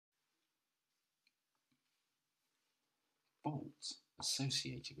Faults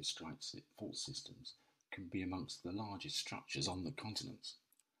associated with strike-slip fault systems can be amongst the largest structures on the continents.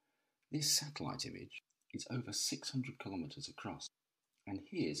 This satellite image is over 600 kilometres across, and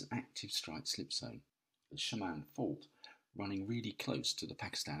here's an active strike-slip zone, the Suleiman Fault, running really close to the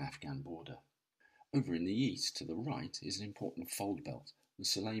Pakistan-Afghan border. Over in the east, to the right, is an important fold belt, the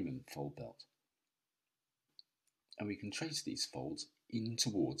Suleiman Fold Belt. And we can trace these folds in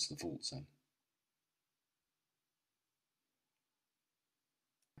towards the fault zone.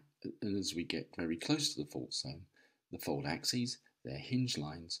 And as we get very close to the fault zone, the fold axes, their hinge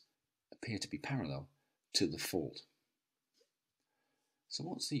lines, appear to be parallel to the fault. So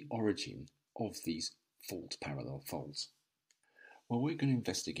what's the origin of these fault parallel folds? Well, we're going to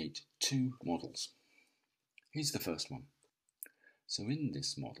investigate two models. Here's the first one. So in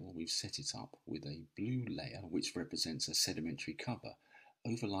this model, we've set it up with a blue layer which represents a sedimentary cover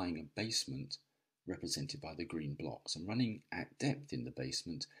overlying a basement represented by the green blocks, and running at depth in the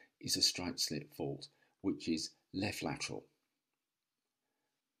basement is a strike-slip fault which is left lateral.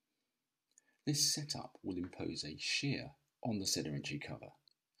 This setup will impose a shear on the sedimentary cover,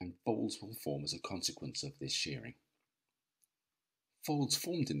 and folds will form as a consequence of this shearing. Folds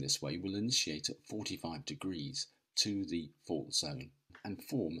formed in this way will initiate at 45 degrees to the fault zone and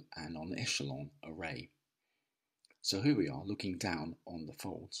form an en echelon array. So here we are looking down on the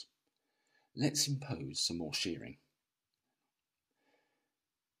folds. Let's impose some more shearing.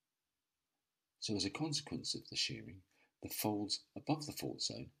 So as a consequence of the shearing, the folds above the fault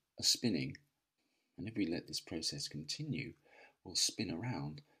zone are spinning, and if we let this process continue, will spin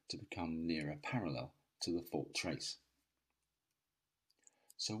around to become nearer parallel to the fault trace.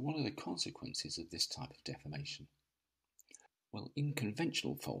 So what are the consequences of this type of deformation? Well, in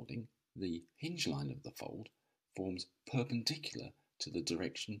conventional folding, the hinge line of the fold forms perpendicular to the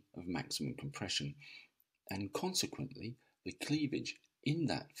direction of maximum compression, and consequently the cleavage in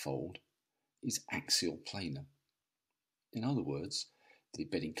that fold is axial planar. In other words, the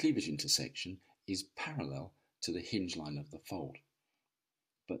bedding cleavage intersection is parallel to the hinge line of the fold,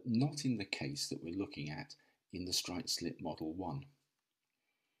 but not in the case that we're looking at in the strike-slip model 1.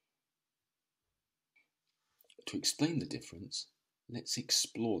 To explain the difference, let's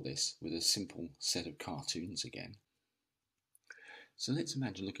explore this with a simple set of cartoons again. So let's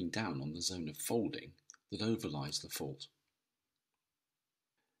imagine looking down on the zone of folding that overlies the fault.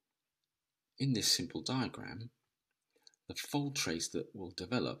 In this simple diagram, the fold trace that will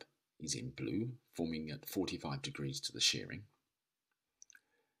develop is in blue, forming at 45 degrees to the shearing.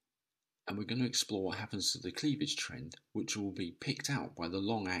 And we're going to explore what happens to the cleavage trend, which will be picked out by the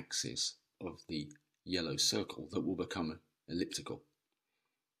long axis of the yellow circle that will become elliptical.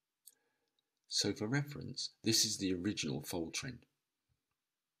 So for reference, this is the original fold trend.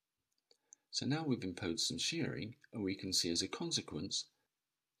 So now we've imposed some shearing, and we can see as a consequence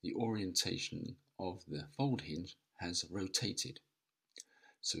the orientation of the fold hinge has rotated.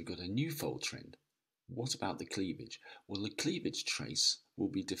 So we've got a new fold trend. What about the cleavage? Well, the cleavage trace will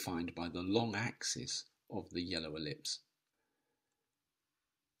be defined by the long axis of the yellow ellipse.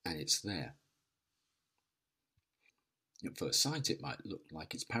 And it's there. At first sight, it might look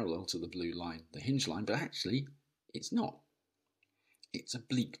like it's parallel to the blue line, the hinge line, but actually it's not. It's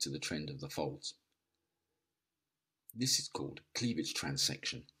oblique to the trend of the folds. This is called cleavage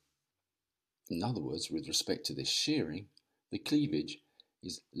transection. In other words, with respect to this shearing, the cleavage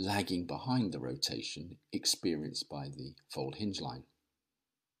is lagging behind the rotation experienced by the fold hinge line.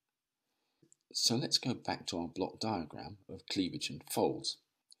 So let's go back to our block diagram of cleavage and folds.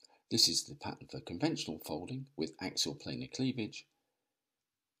 This is the pattern for conventional folding with axial planar cleavage.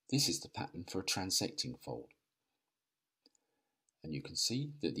 This is the pattern for a transecting fold. And you can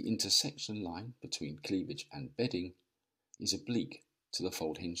see that the intersection line between cleavage and bedding is oblique to the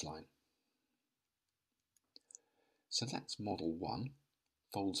fold hinge line. So that's model 1,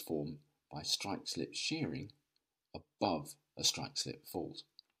 folds formed by strike-slip shearing above a strike-slip fault.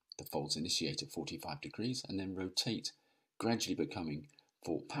 The folds initiate at 45 degrees and then rotate, gradually becoming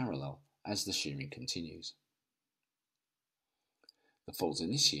fault parallel as the shearing continues. The folds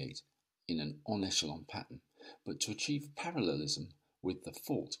initiate in an en echelon pattern, but to achieve parallelism with the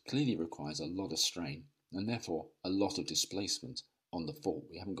fault clearly requires a lot of strain and therefore a lot of displacement on the fault.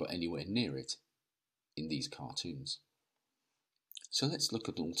 We haven't got anywhere near it in these cartoons. So let's look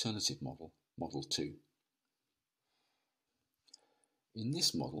at an alternative model, model 2. In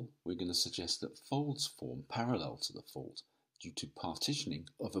this model, we're going to suggest that folds form parallel to the fault due to partitioning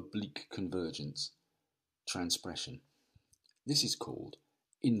of oblique convergence, transpression. This is called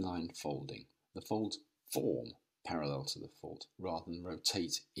inline folding. The folds form parallel to the fault rather than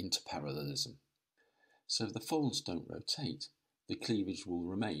rotate into parallelism. So if the folds don't rotate, the cleavage will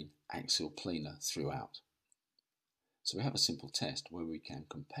remain axial planar throughout. So we have a simple test where we can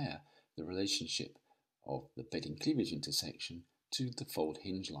compare the relationship of the bedding cleavage intersection to the fold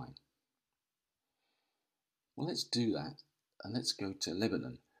hinge line. Well, let's do that, and let's go to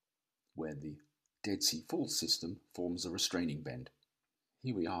Lebanon, where the Dead Sea Fault system forms a restraining bend.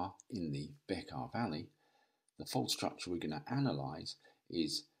 Here we are in the Beckham Valley. The fault structure we're going to analyse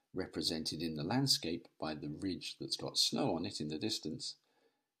is represented in the landscape by the ridge that's got snow on it in the distance,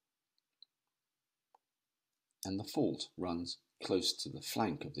 and the fault runs close to the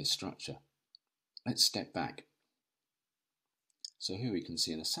flank of this structure. Let's step back. So here we can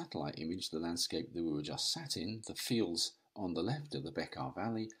see in a satellite image the landscape that we were just sat in, the fields on the left of the Beckham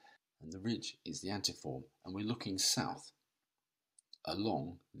Valley, and the ridge is the antiform, and we're looking south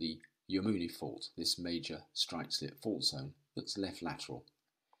along the Yamuni fault, this major strike-slip fault zone that's left lateral.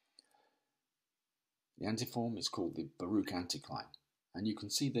 The antiform is called the Baruch Anticline, and you can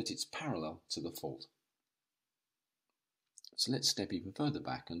see that it's parallel to the fault. So let's step even further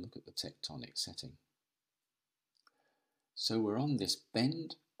back and look at the tectonic setting. So we're on this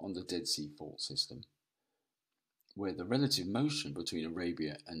bend on the Dead Sea Fault system, where the relative motion between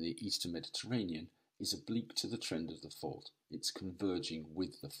Arabia and the Eastern Mediterranean is oblique to the trend of the fault. It's converging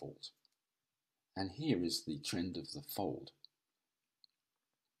with the fault. And here is the trend of the fold,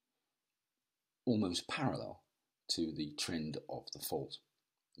 almost parallel to the trend of the fault.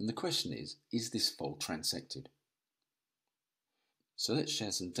 And the question is this fold transected? So let's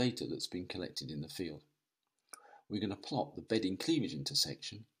share some data that's been collected in the field. We're going to plot the bedding cleavage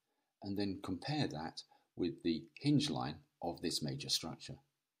intersection and then compare that with the hinge line of this major structure.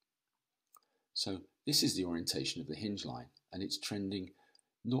 So this is the orientation of the hinge line, and it's trending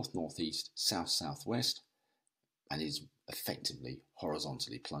north-northeast, south-southwest, and is effectively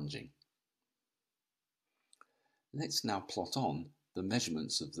horizontally plunging. Let's now plot on the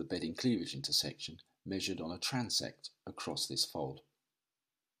measurements of the bedding cleavage intersection measured on a transect across this fold.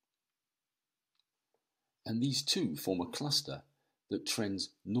 And these two form a cluster that trends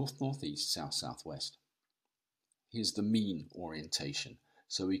north-northeast, south-southwest. Here's the mean orientation,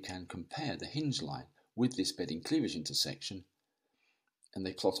 so we can compare the hinge line with this bedding cleavage intersection, and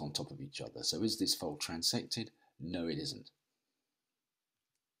they plot on top of each other. So is this fold transected? No, it isn't.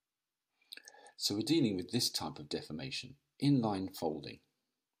 So we're dealing with this type of deformation, inline folding.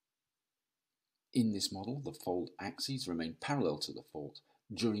 In this model, the fold axes remain parallel to the fault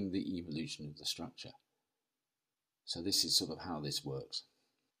during the evolution of the structure. So this is sort of how this works.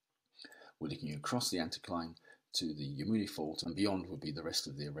 We're looking across the anticline to the Yamuni fault, and beyond would be the rest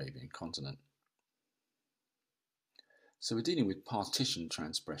of the Arabian continent. So we're dealing with partition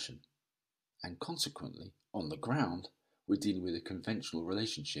transpression, and consequently, on the ground, we're dealing with a conventional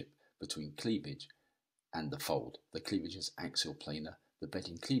relationship between cleavage and the fold. The cleavage is axial planar, the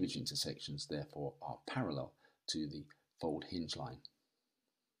bedding cleavage intersections therefore are parallel to the fold hinge line.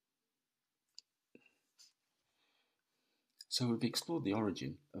 So we've explored the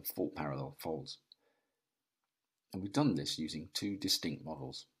origin of fault parallel folds, and we've done this using two distinct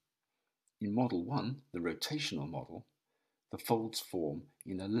models. In Model 1, the rotational model, the folds form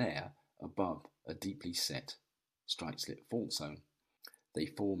in a layer above a deeply set strike-slip fault zone. They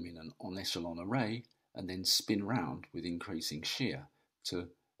form in an en-echelon array and then spin round with increasing shear to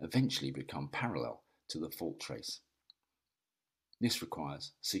eventually become parallel to the fault trace. This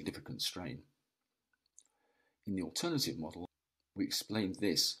requires significant strain. In the alternative model, we explained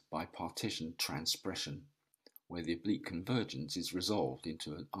this by partition transpression, where the oblique convergence is resolved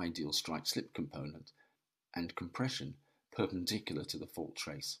into an ideal strike-slip component and compression perpendicular to the fault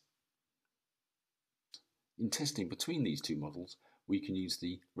trace. In testing between these two models, we can use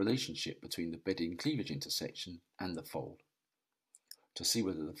the relationship between the bedding cleavage intersection and the fold to see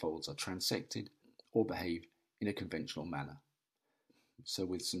whether the folds are transected or behave in a conventional manner. So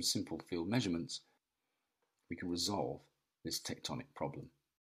with some simple field measurements, we can resolve this tectonic problem.